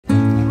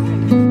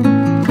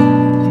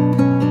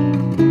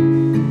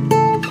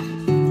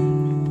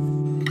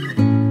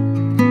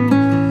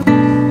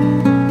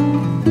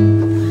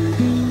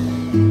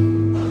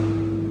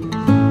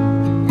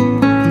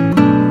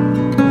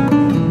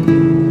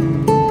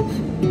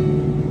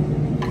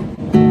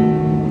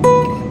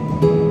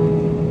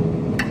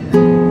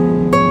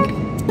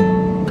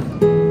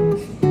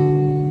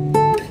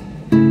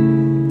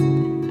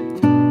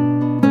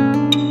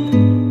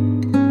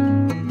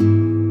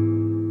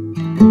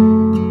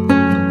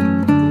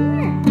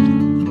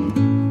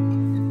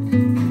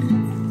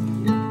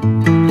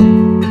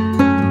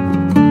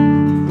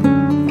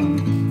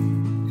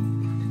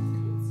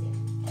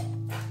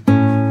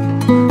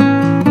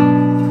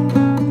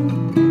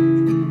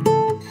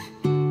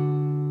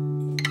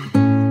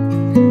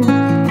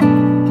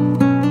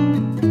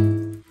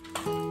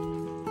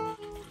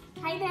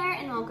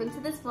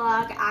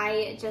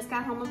I just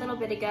got home a little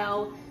bit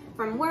ago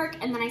from work,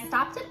 and then I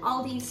stopped at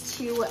Aldi's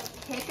to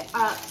pick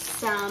up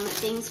some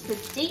things for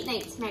date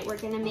night tonight. We're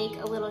gonna make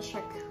a little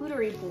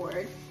charcuterie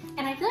board.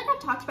 And I feel like I've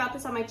talked about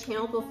this on my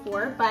channel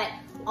before, but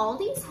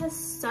Aldi's has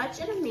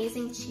such an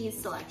amazing cheese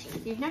selection.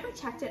 If you've never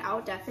checked it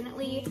out,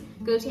 definitely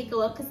go take a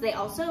look, because they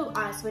also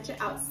switch it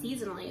out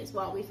seasonally as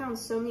well. We found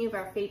so many of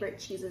our favorite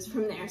cheeses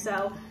from there.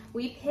 So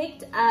we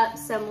picked up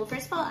some, well,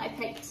 first of all, I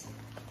picked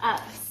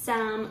up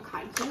some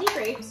cotton candy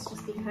grapes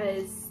just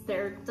because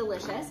they're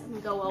delicious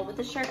and go well with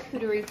the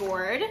charcuterie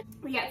board.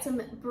 We got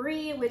some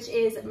brie, which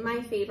is my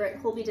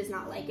favorite. Colby does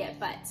not like it,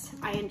 but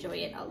I enjoy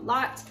it a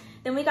lot.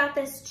 Then we got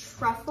this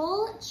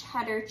truffle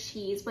cheddar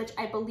cheese, which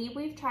I believe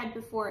we've tried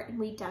before and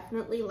we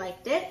definitely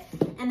liked it.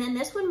 And then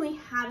this one we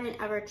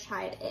haven't ever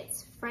tried.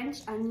 It's French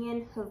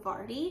onion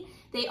Havarti.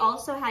 They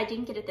also had, I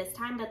didn't get it this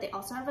time, but they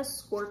also have a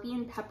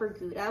scorpion pepper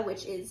gouda,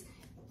 which is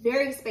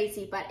very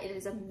spicy, but it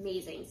is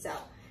amazing. So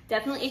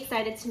definitely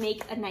excited to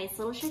make a nice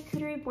little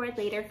charcuterie board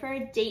later for our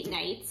date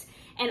night.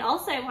 And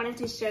also I wanted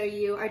to show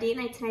you our date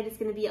night tonight is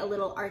gonna be a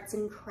little arts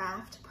and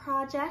craft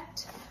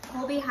project.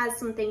 Colby has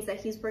some things that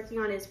he's working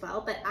on as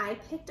well, but I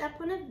picked up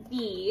one of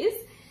these.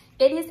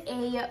 It is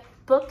a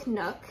book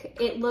nook.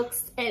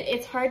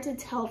 It's hard to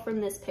tell from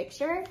this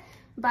picture,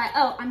 but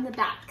oh, on the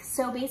back.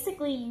 So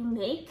basically you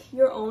make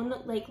your own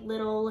like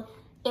little,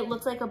 it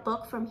looks like a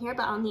book from here,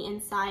 but on the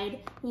inside,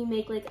 you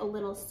make like a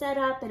little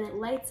setup and it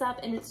lights up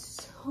and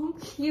it's so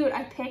cute.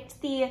 I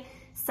picked the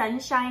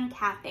Sunshine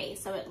Cafe,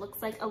 so it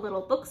looks like a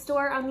little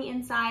bookstore on the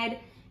inside,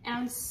 and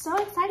I'm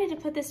so excited to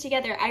put this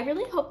together. I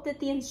really hope that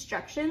the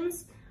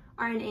instructions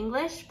are in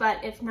English,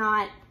 but if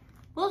not,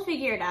 we'll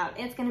figure it out.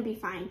 It's gonna be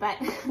fine, but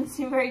I'm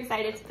super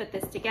excited to put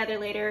this together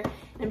later,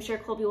 and I'm sure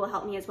Colby will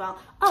help me as well.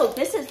 Oh,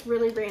 this is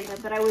really random,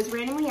 but I was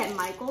randomly at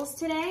Michael's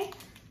today,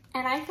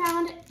 and I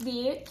found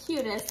the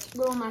cutest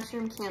little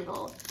mushroom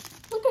candle.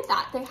 Look at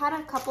that. They had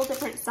a couple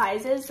different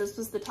sizes. This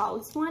was the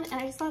tallest one, and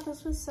I just thought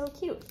this was so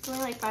cute. It's only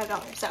like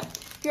 $5. So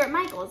if you're at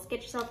Michael's,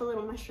 get yourself a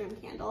little mushroom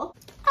candle.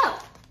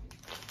 Oh,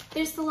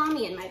 there's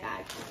salami in my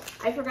bag.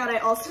 I forgot I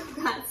also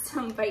got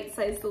some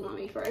bite-sized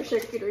salami for our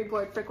charcuterie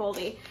board for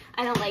Colby.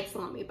 I don't like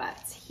salami, but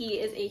he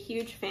is a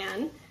huge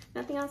fan.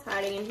 Nothing else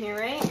hiding in here,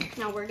 right?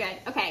 No, we're good.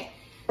 Okay,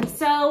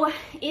 so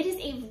it is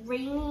a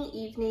rainy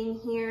evening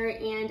here,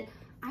 and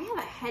I have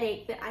a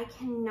headache that I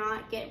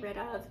cannot get rid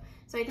of.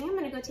 So I think I'm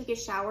gonna go take a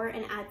shower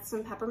and add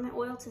some peppermint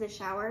oil to the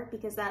shower,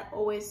 because that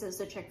always does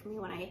the trick for me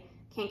when I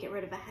can't get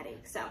rid of a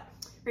headache. So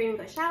we're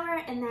gonna go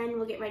shower and then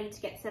we'll get ready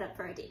to get set up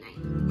for our date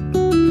night.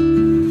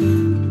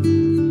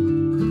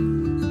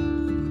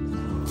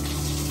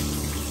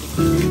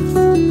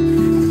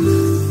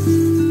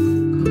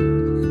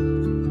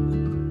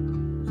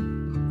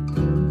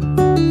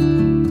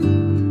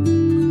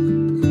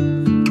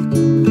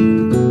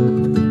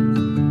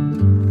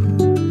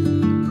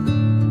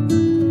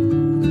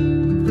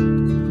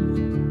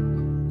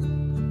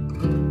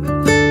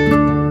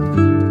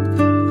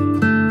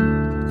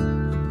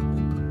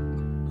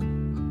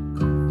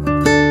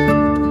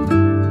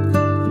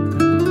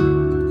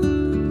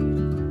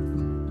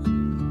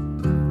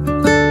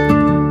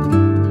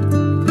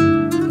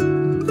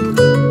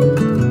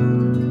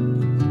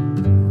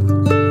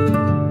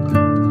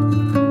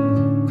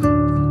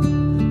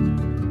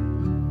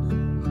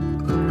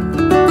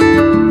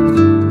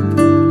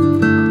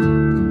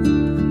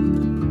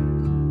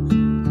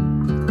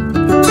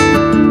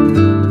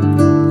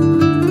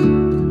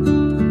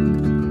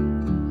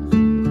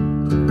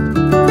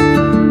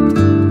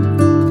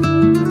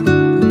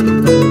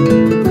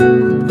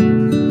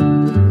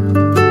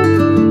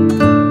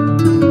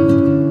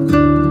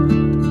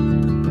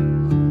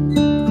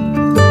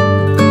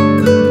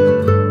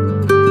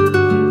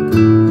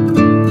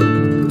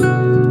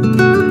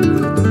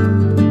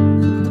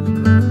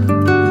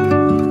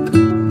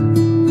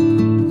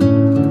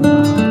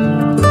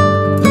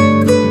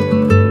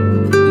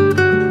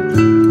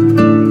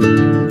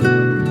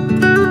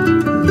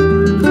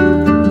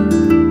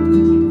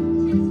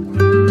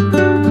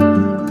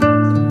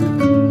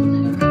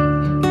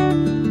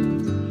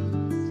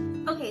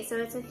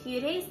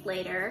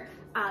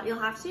 You'll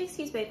have to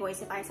excuse my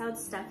voice if I sound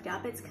stuffed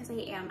up. It's because I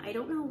am. I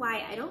don't know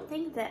why. I don't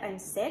think that I'm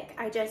sick.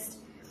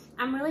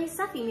 I'm really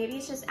stuffy. Maybe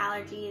it's just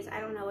allergies. I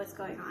don't know what's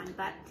going on.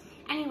 But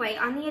anyway,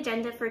 on the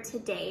agenda for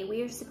today,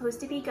 we are supposed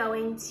to be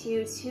going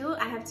to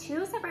I have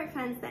two separate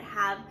friends that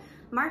have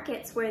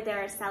markets where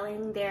they're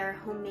selling their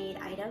homemade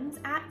items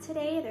at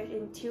today. They're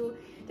in two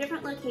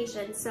different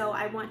locations. So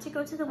I want to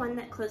go to the one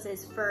that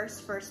closes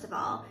first of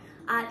all.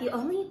 The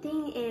only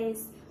thing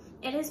is,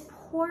 it is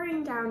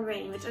pouring down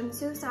rain, which I'm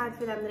so sad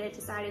for them that it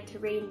decided to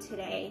rain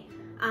today.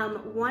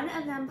 One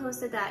of them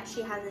posted that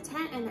she has a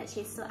tent and that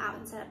she's still out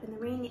and set up in the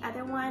rain. The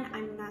other one,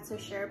 I'm not so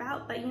sure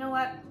about, but you know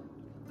what?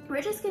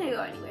 We're just gonna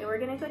go anyway. We're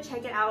gonna go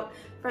check it out.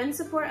 Friends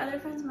support other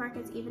friends'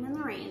 markets even in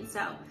the rain.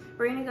 So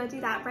we're gonna go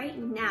do that right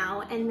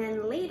now. And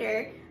then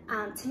later,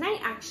 Tonight,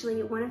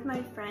 actually, one of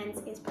my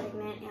friends is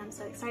pregnant and I'm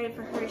so excited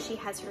for her. She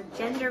has her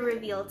gender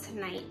reveal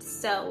tonight.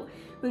 So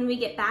when we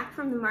get back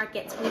from the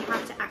markets, we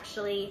have to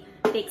actually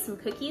bake some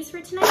cookies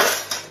for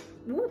tonight.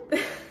 Whoop.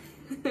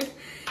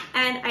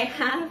 And I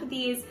have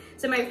these,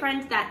 so my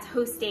friend that's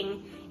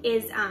hosting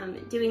is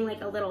doing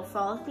like a little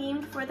fall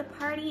theme for the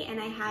party, and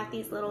I have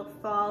these little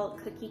fall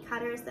cookie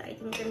cutters that I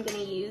think I'm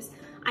gonna use.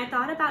 I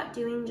thought about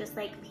doing just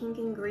like pink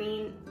and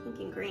blue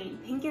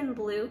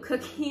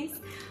cookies,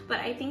 but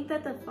I think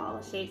that the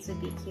fall shades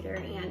would be cuter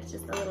and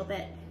just a little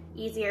bit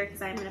easier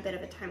because I'm in a bit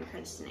of a time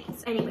crunch tonight.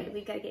 So anyway,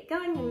 we gotta get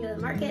going and go to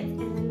the market, and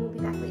then we'll be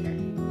back later.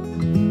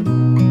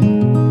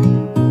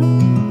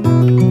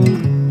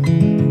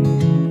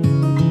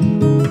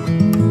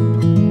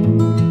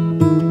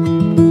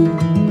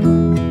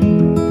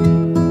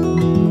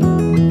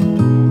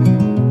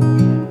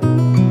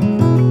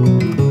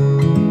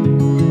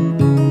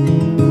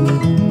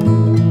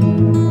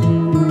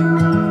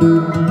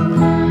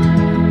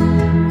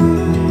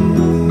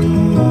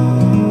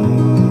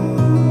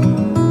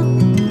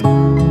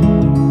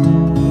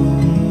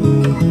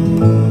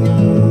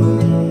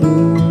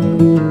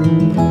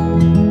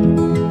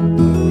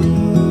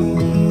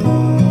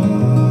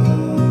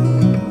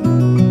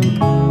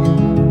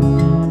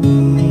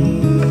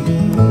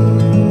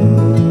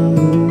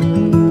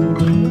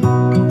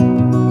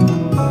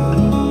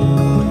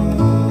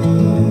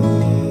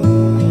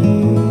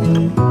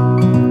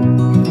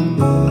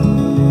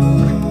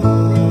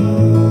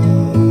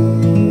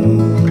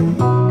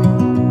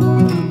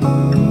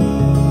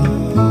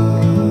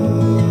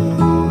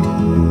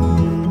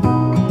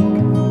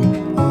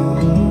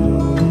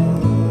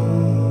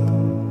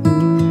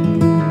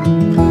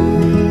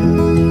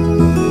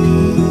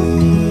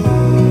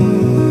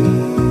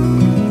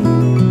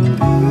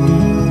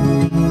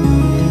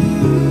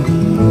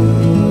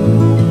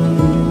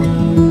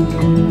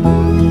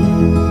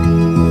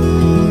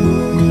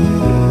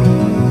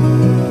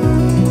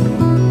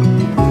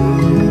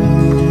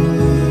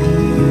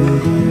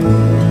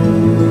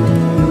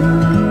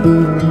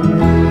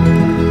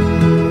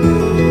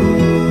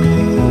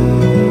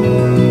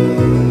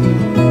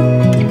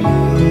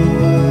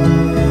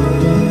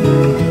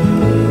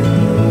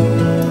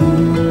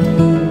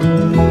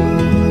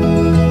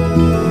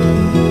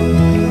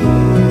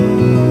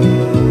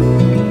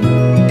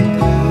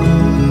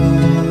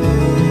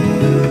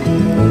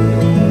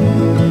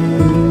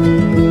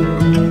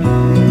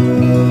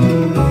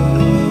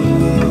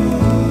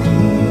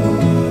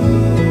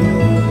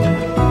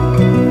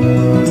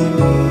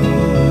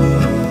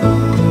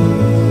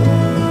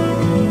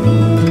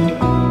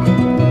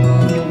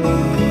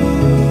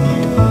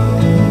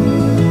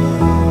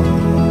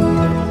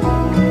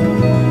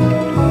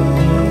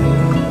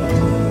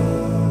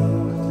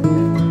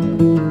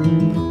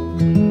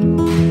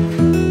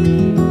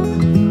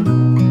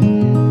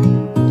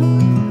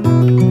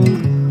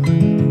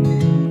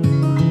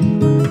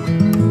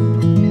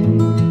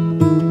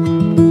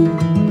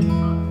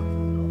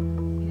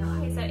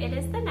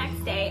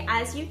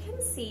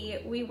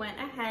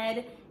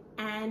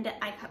 And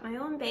I cut my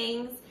own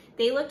bangs.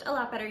 They looked a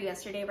lot better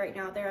yesterday. Right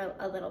now they're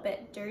a little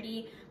bit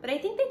dirty, but I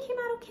think they came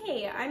out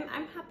okay.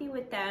 I'm happy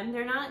with them.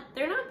 They're not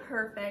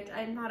perfect.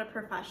 I'm not a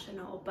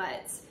professional,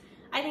 but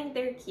I think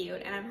they're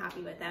cute and I'm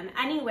happy with them.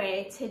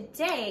 Anyway,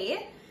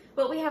 today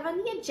what we have on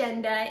the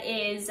agenda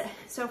is,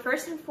 so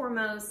first and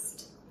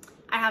foremost,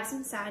 I have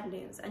some sad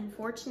news.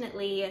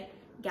 Unfortunately,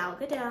 Gal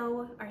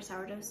Gadot, our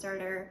sourdough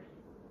starter,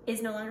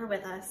 is no longer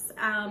with us.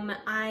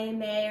 I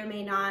may or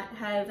may not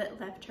have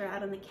left her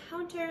out on the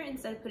counter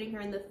instead of putting her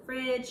in the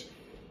fridge,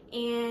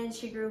 and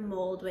she grew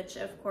mold, which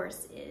of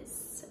course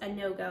is a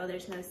no-go.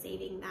 There's no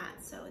saving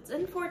that, so it's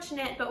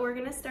unfortunate, but we're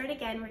gonna start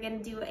again. We're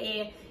gonna do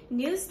a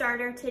new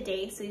starter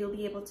today, so you'll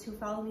be able to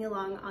follow me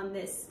along on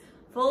this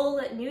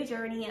full new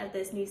journey of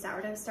this new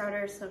sourdough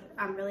starter, so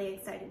I'm really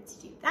excited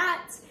to do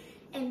that.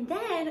 And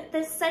then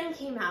the sun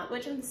came out,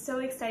 which I'm so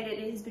excited.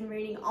 It has been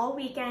raining all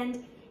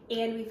weekend,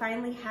 and we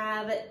finally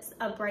have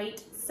a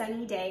bright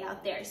sunny day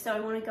out there. So I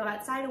want to go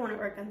outside. I want to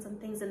work on some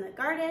things in the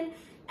garden,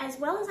 as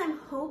well as I'm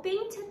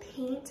hoping to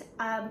paint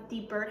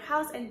the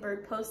birdhouse and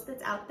bird post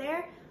that's out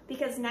there,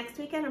 because next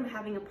weekend I'm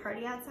having a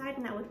party outside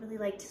and I would really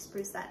like to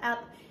spruce that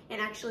up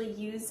and actually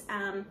use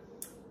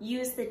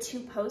the 2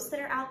 posts that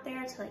are out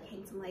there to like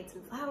hang some lights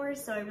and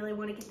flowers. So I really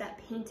want to get that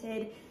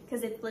painted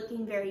because it's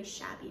looking very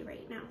shabby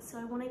right now. So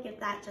I want to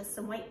give that just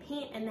some white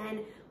paint, and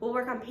then we'll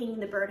work on painting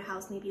the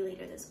birdhouse maybe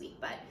later this week.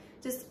 But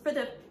just for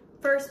the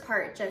first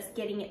part, just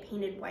getting it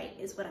painted white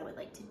is what I would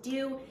like to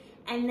do.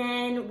 And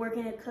then we're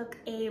gonna cook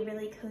a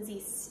really cozy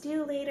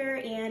stew later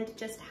and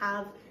just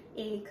have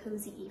a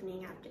cozy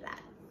evening after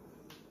that.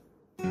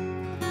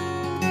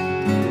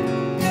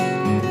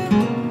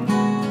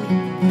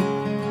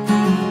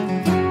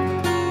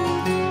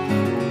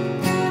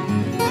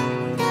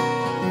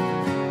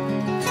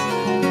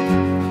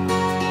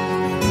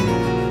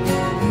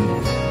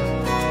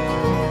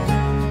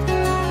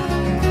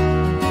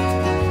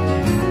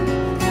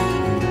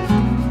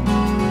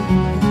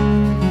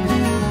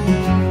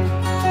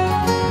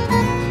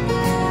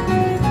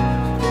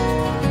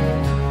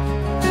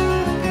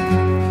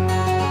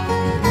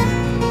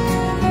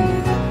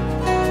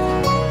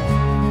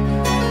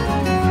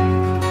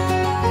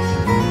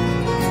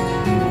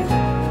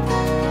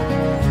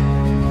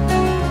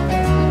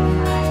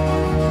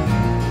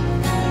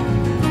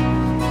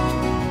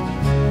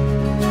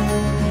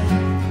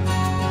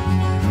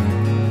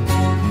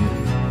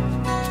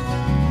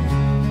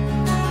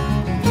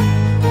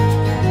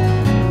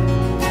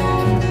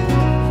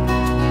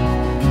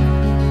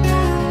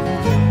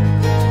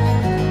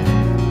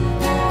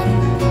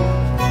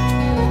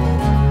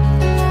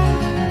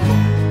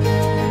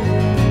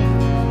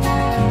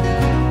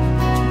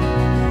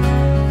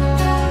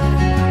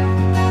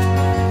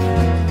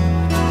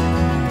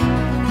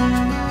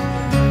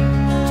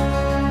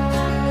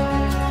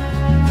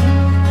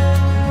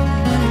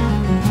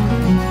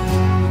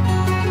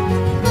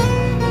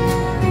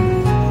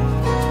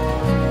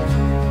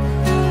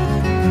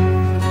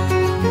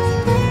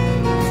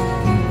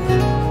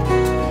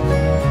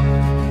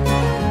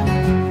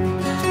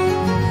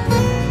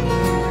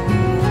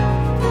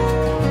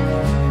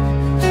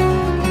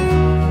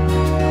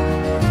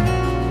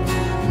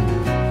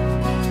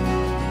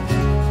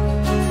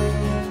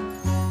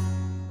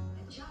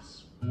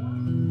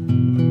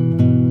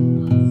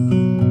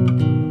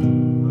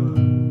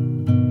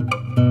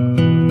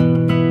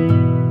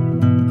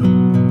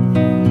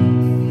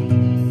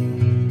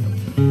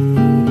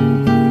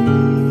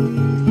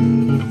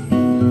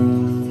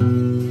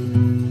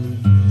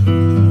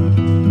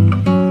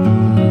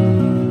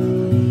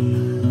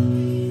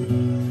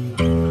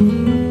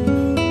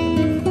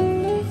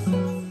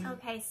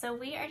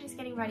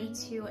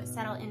 ready to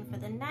settle in for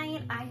the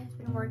night. I have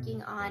been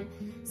working on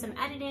some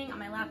editing on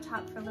my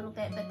laptop for a little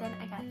bit, but then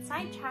I got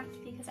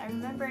sidetracked because I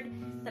remembered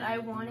that I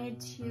wanted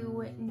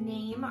to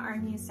name our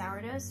new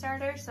sourdough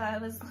starter. So I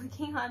was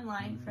looking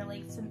online for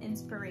like some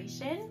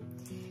inspiration,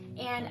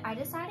 and I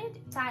decided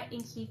that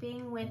in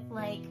keeping with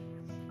like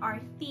our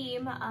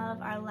theme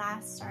of our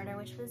last starter,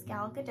 which was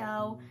Gal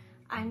Gadot,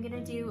 I'm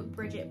gonna do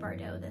Bridget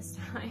Bardot this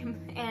time,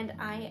 and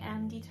I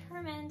am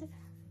determined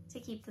to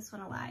keep this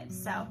one alive.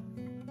 So,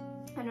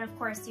 and of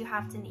course you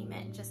have to name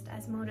it just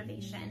as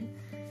motivation.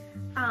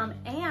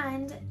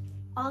 And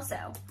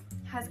also,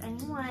 has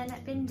anyone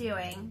been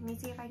doing, let me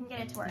see if I can get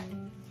it to work.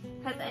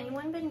 Has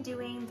anyone been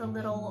doing the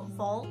little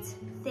vault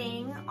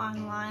thing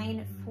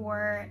online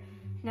for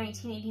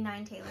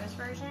 1989 Taylor's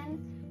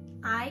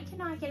version? I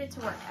cannot get it to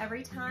work.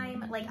 Every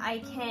time, like I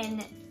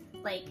can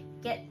like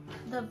get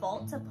the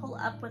vault to pull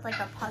up with like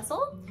a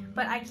puzzle,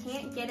 but I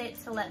can't get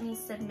it to let me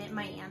submit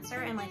my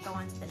answer and like go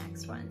on to the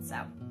next one.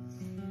 So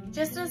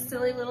just a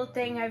silly little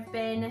thing I've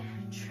been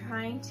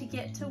trying to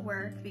get to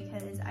work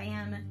because I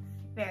am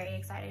very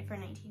excited for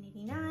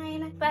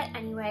 1989. But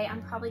anyway,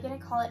 I'm probably gonna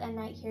call it a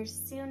night here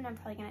soon. I'm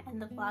probably gonna end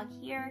the vlog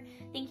here.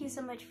 Thank you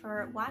so much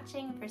for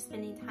watching, for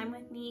spending time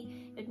with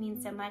me. It would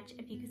mean so much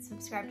if you could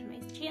subscribe to my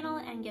channel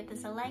and give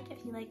this a like if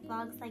you like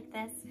vlogs like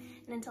this.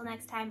 And until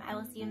next time, I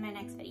will see you in my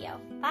next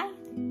video.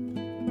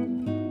 Bye!